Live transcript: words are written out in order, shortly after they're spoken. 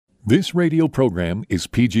This radio program is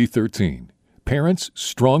PG-13. Parents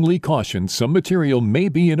strongly caution some material may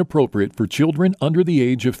be inappropriate for children under the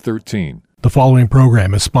age of 13. The following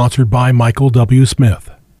program is sponsored by Michael W.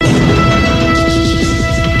 Smith. The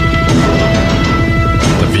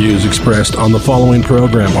views expressed on the following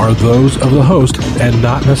program are those of the host and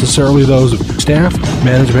not necessarily those of staff,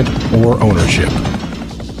 management, or ownership.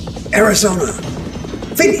 Arizona,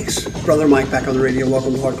 Phoenix, Brother Mike back on the radio.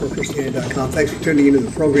 Welcome to HardcoreChristianity.com. Thanks for tuning into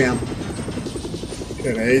the program.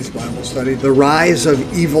 Today's Bible study, The Rise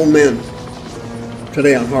of Evil Men.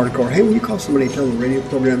 Today on Hardcore. Hey, when you call somebody and tell them the radio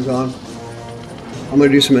program's on, I'm going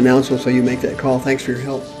to do some announcements so you make that call. Thanks for your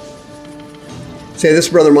help. Say, this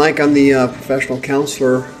is Brother Mike. I'm the professional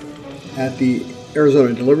counselor at the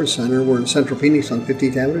Arizona Deliverance Center. We're in Central Phoenix on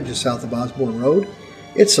 15th Avenue, just south of Osborne Road.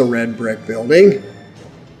 It's a red brick building.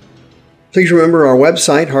 Please remember our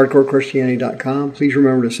website, HardcoreChristianity.com. Please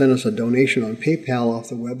remember to send us a donation on PayPal off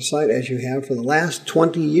the website, as you have for the last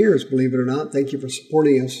 20 years, believe it or not. Thank you for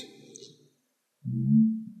supporting us.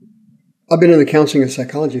 I've been in the counseling and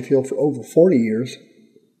psychology field for over 40 years.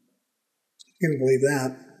 Can't believe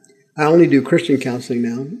that. I only do Christian counseling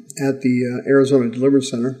now at the Arizona Deliverance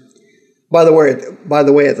Center. By the way,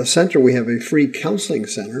 at the center we have a free counseling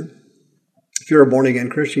center. If you're a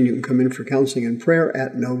born-again Christian, you can come in for counseling and prayer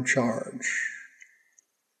at no charge.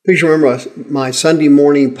 Please remember, my Sunday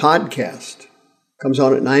morning podcast comes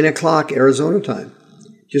on at 9 o'clock Arizona time.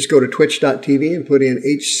 Just go to twitch.tv and put in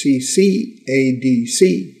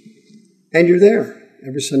HCCADC, and you're there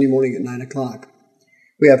every Sunday morning at 9 o'clock.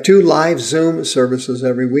 We have 2 live Zoom services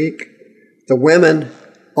every week. The women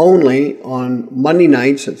only on Monday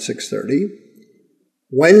nights at 6:30.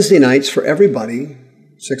 Wednesday nights for everybody,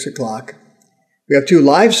 6 o'clock. We have 2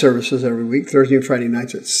 live services every week, Thursday and Friday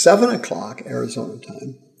nights at 7 o'clock Arizona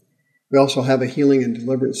time. We also have a healing and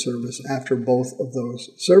deliverance service after both of those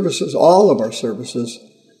services. All of our services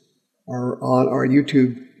are on our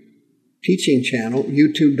YouTube teaching channel,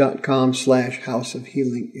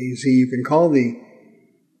 youtube.com/houseofhealingaz. You can call the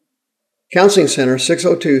Counseling Center,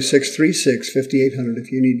 602-636-5800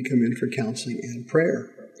 if you need to come in for counseling and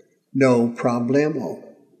prayer. No problemo.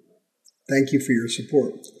 Thank you for your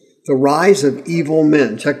support. The rise of evil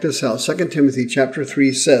men. Check this out. 2 Timothy chapter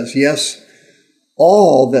 3 says, yes,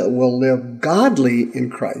 all that will live godly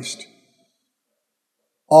in Christ,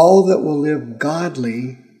 all that will live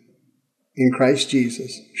godly in Christ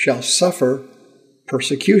Jesus shall suffer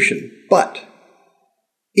persecution. But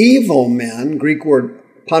evil men, Greek word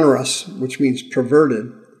paneros, which means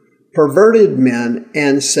perverted men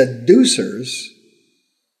and seducers,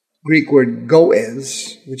 Greek word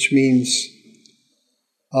goes, which means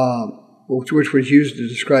which was used to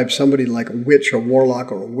describe somebody like a witch, a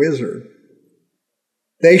warlock, or a wizard.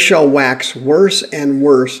 They shall wax worse and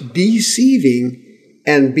worse, deceiving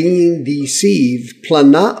and being deceived.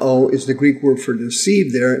 Planao is the Greek word for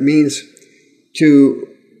deceive there. It means to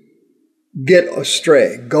get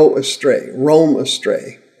astray, go astray, roam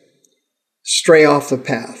astray, stray off the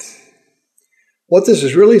path. What this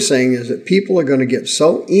is really saying is that people are going to get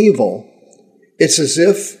so evil, it's as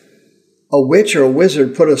if a witch or a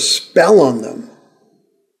wizard put a spell on them,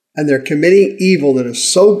 and they're committing evil that is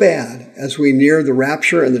so bad as we near the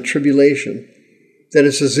rapture and the tribulation that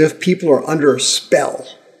it's as if people are under a spell.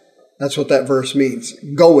 That's what that verse means.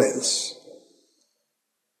 Goes.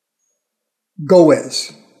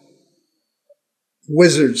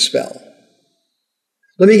 Wizard spell.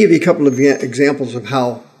 Let me give you a couple of examples of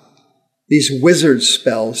how these wizard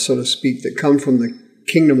spells, so to speak, that come from the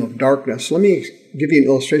kingdom of darkness. Let me give you an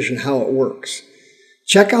illustration of how it works.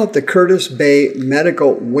 Check out the Curtis Bay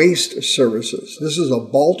Medical Waste Services. This is a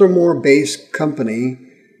Baltimore-based company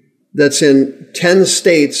that's in 10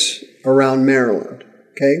 states around Maryland,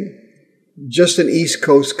 okay? Just an East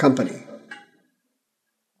Coast company.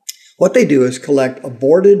 What they do is collect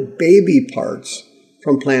aborted baby parts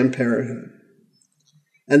from Planned Parenthood,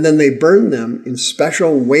 and then they burn them in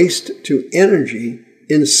special waste-to-energy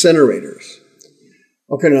incinerators.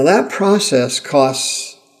 Okay, now that process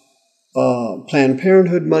costs Planned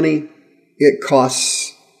Parenthood money. It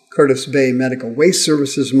costs Curtis Bay Medical Waste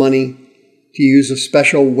Services money to use a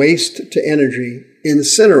special waste-to-energy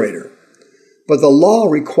incinerator. But the law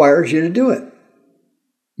requires you to do it.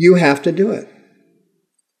 You have to do it.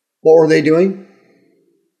 What were they doing?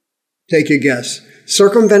 Take a guess.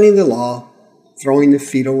 Circumventing the law, throwing the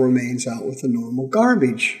fetal remains out with the normal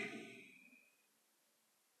garbage.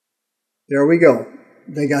 There we go.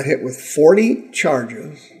 They got hit with 40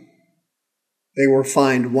 charges. They were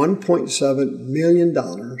fined $1.7 million,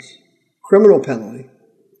 criminal penalty.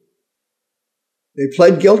 They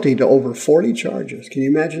pled guilty to over 40 charges. Can you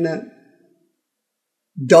imagine that?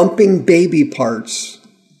 dumping baby parts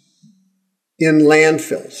in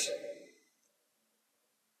landfills,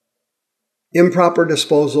 improper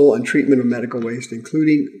disposal and treatment of medical waste,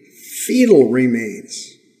 including fetal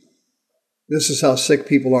remains. This is how sick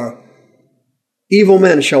people are. Evil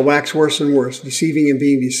men shall wax worse and worse, deceiving and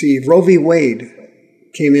being deceived. Roe v. Wade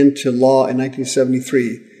came into law in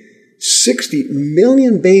 1973. 60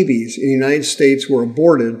 million babies in the United States were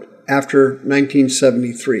aborted after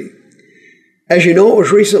 1973. As you know, it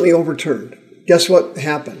was recently overturned. Guess what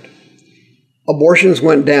happened? Abortions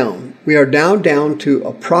went down. We are now down to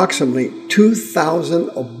approximately 2,000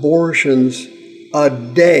 abortions a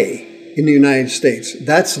day in the United States.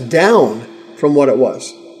 That's down from what it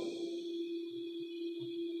was.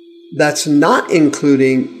 That's not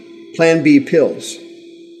including Plan B pills,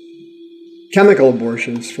 chemical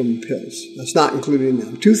abortions from pills. That's not including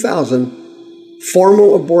them. 2,000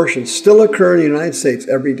 formal abortions still occur in the United States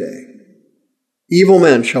every day. Evil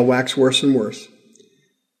men shall wax worse and worse.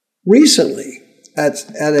 Recently, at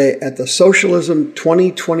the Socialism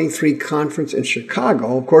 2023 conference in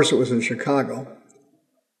Chicago, of course it was in Chicago,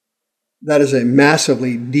 that is a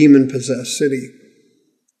massively demon-possessed city,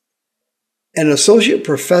 an associate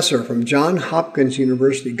professor from Johns Hopkins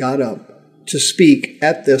University got up to speak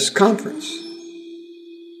at this conference.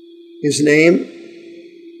 His name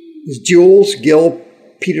is Jules Gill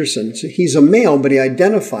Peterson. So he's a male, but he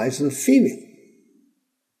identifies as a female.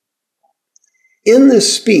 In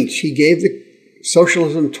this speech he gave the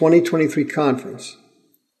Socialism 2023 conference,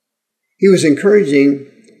 he was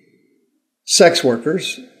encouraging sex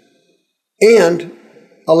workers and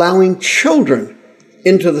allowing children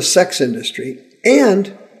into the sex industry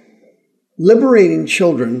and liberating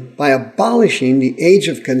children by abolishing the age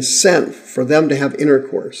of consent for them to have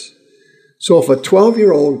intercourse. So if a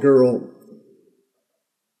 12-year-old girl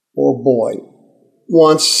or boy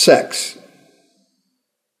wants sex,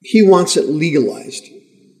 he wants it legalized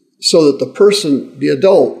so that the person, the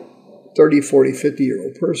adult, 30, 40,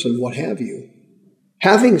 50-year-old person, what have you,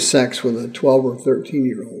 having sex with a 12 or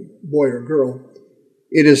 13-year-old boy or girl,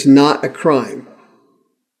 it is not a crime.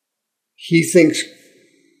 He thinks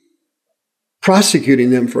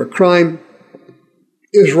prosecuting them for a crime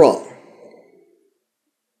is wrong.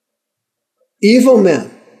 Evil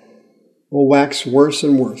men will wax worse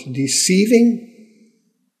and worse, deceiving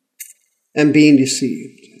and being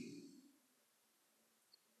deceived.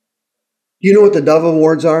 Do you know what the Dove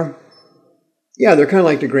Awards are? Yeah, they're kind of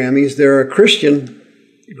like the Grammys. They're a Christian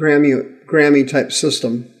Grammy type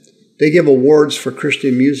system. They give awards for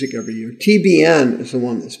Christian music every year. TBN is the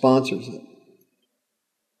one that sponsors it.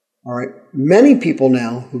 All right. Many people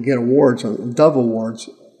now who get awards on the Dove Awards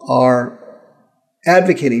are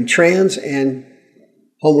advocating trans and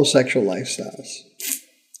homosexual lifestyles.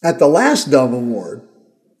 At the last Dove Award,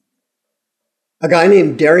 a guy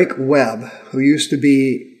named Derek Webb, who used to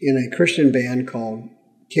be in a Christian band called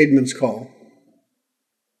Caedmon's Call,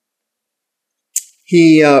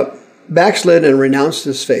 he backslid and renounced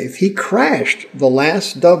his faith. He crashed the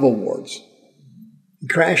last Dove Awards. He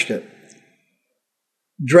crashed it,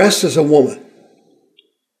 dressed as a woman,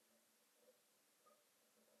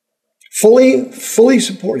 fully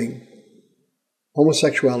supporting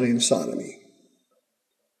homosexuality and sodomy.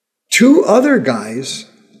 Two other guys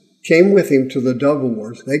came with him to the Dove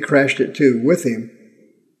Awards. They crashed it too with him.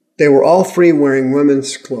 They were all three wearing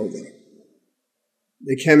women's clothing.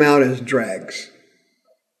 They came out as drags.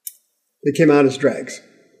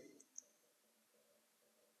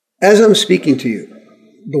 As I'm speaking to you,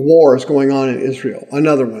 the war is going on in Israel,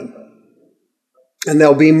 another one. And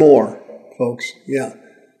there'll be more, folks. Yeah,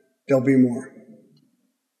 there'll be more.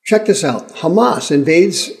 Check this out. Hamas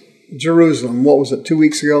invades Jerusalem, what was it, 2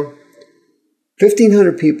 weeks ago?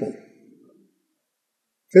 1,500 people,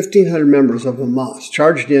 1,500 members of Hamas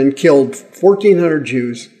charged in, killed 1,400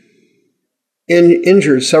 Jews,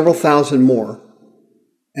 injured several thousand more,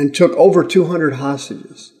 and took over 200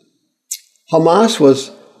 hostages. Hamas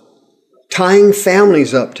was tying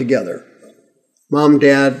families up together, mom,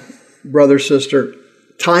 dad, brother, sister,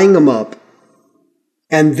 tying them up,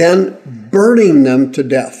 and then burning them to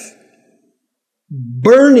death.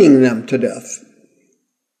 Burning them to death.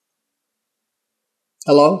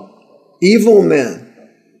 Hello? Evil men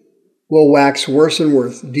will wax worse and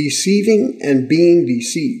worse, deceiving and being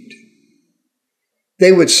deceived.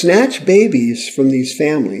 They would snatch babies from these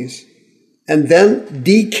families and then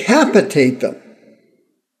decapitate them.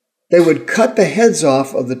 They would cut the heads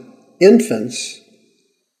off of the infants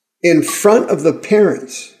in front of the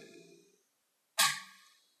parents.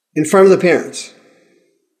 In front of the parents.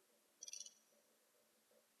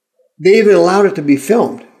 They even allowed it to be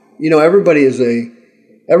filmed. You know, everybody's a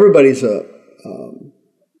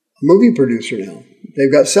movie producer now.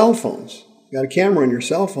 They've got cell phones. You got a camera on your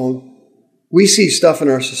cell phone. We see stuff in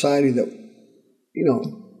our society that, a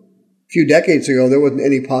few decades ago, there wasn't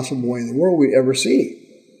any possible way in the world we'd ever see.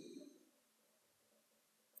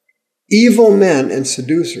 Evil men and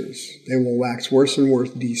seducers, they will wax worse and worse,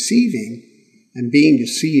 deceiving and being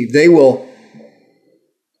deceived. They will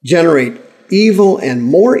generate evil and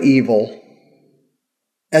more evil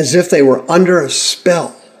as if they were under a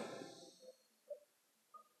spell.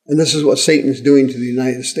 And this is what Satan's doing to the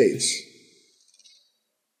United States.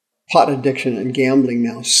 Pot addiction and gambling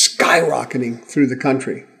now skyrocketing through the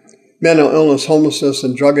country. Mental illness, homelessness,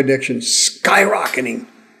 and drug addiction skyrocketing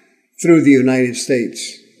through the United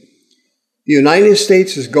States. The United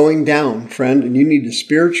States is going down, friend, and you need to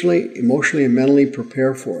spiritually, emotionally, and mentally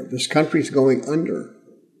prepare for it. This country's going under.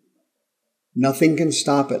 Nothing can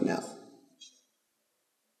stop it now.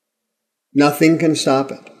 Nothing can stop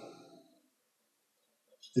it.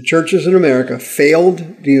 The churches in America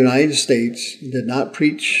failed the United States, did not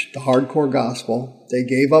preach the hardcore gospel. They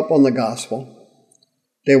gave up on the gospel.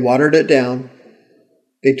 They watered it down.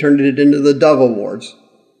 They turned it into the Dove Awards.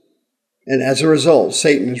 And as a result,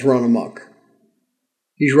 Satan has run amok.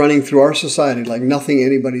 He's running through our society like nothing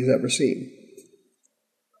anybody's ever seen.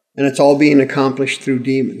 And it's all being accomplished through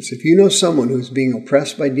demons. If you know someone who's being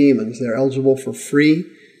oppressed by demons, they're eligible for free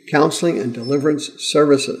counseling and deliverance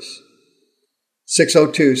services.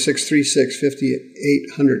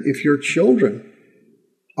 602-636-5800. If your children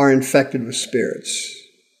are infected with spirits,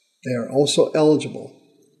 they are also eligible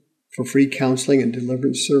for free counseling and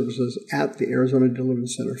deliverance services at the Arizona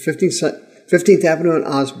Deliverance Center. 15th Avenue in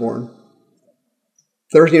Osborne.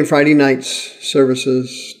 Thursday and Friday nights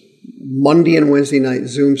services, Monday and Wednesday night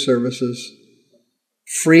Zoom services,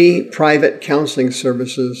 free private counseling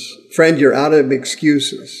services. Friend, you're out of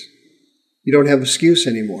excuses. You don't have an excuse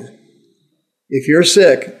anymore. If you're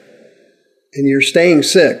sick and you're staying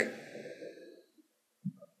sick,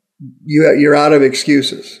 you're out of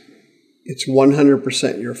excuses. It's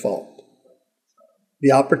 100% your fault.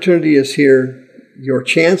 The opportunity is here. Your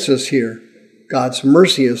chance is here. God's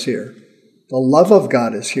mercy is here. The love of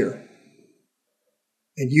God is here.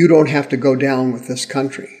 And you don't have to go down with this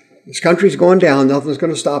country. This country's going down. Nothing's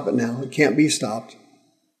going to stop it now. It can't be stopped.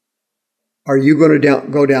 Are you going to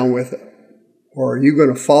go down with it? Or are you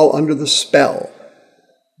going to fall under the spell?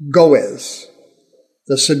 Goez,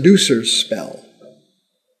 the seducer's spell.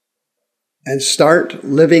 And start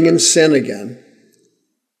living in sin again.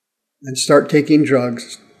 And start taking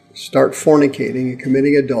drugs. Start fornicating and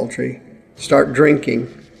committing adultery. Start drinking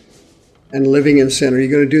and living in sin. Are you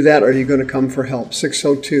going to do that, or are you going to come for help?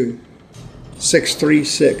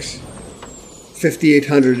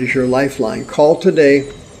 602-636-5800 is your lifeline. Call today.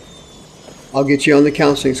 I'll get you on the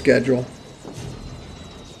counseling schedule.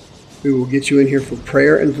 We will get you in here for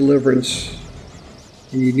prayer and deliverance.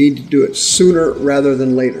 And you need to do it sooner rather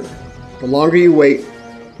than later. The longer you wait,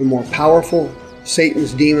 the more powerful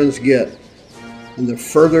Satan's demons get, and the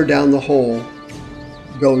further down the hole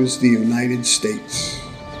goes the United States.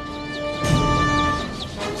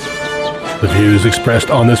 The views expressed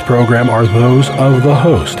on this program are those of the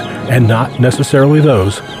host and not necessarily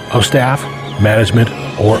those of staff, management,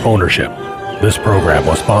 or ownership. This program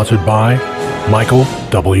was sponsored by Michael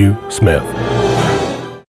W. Smith.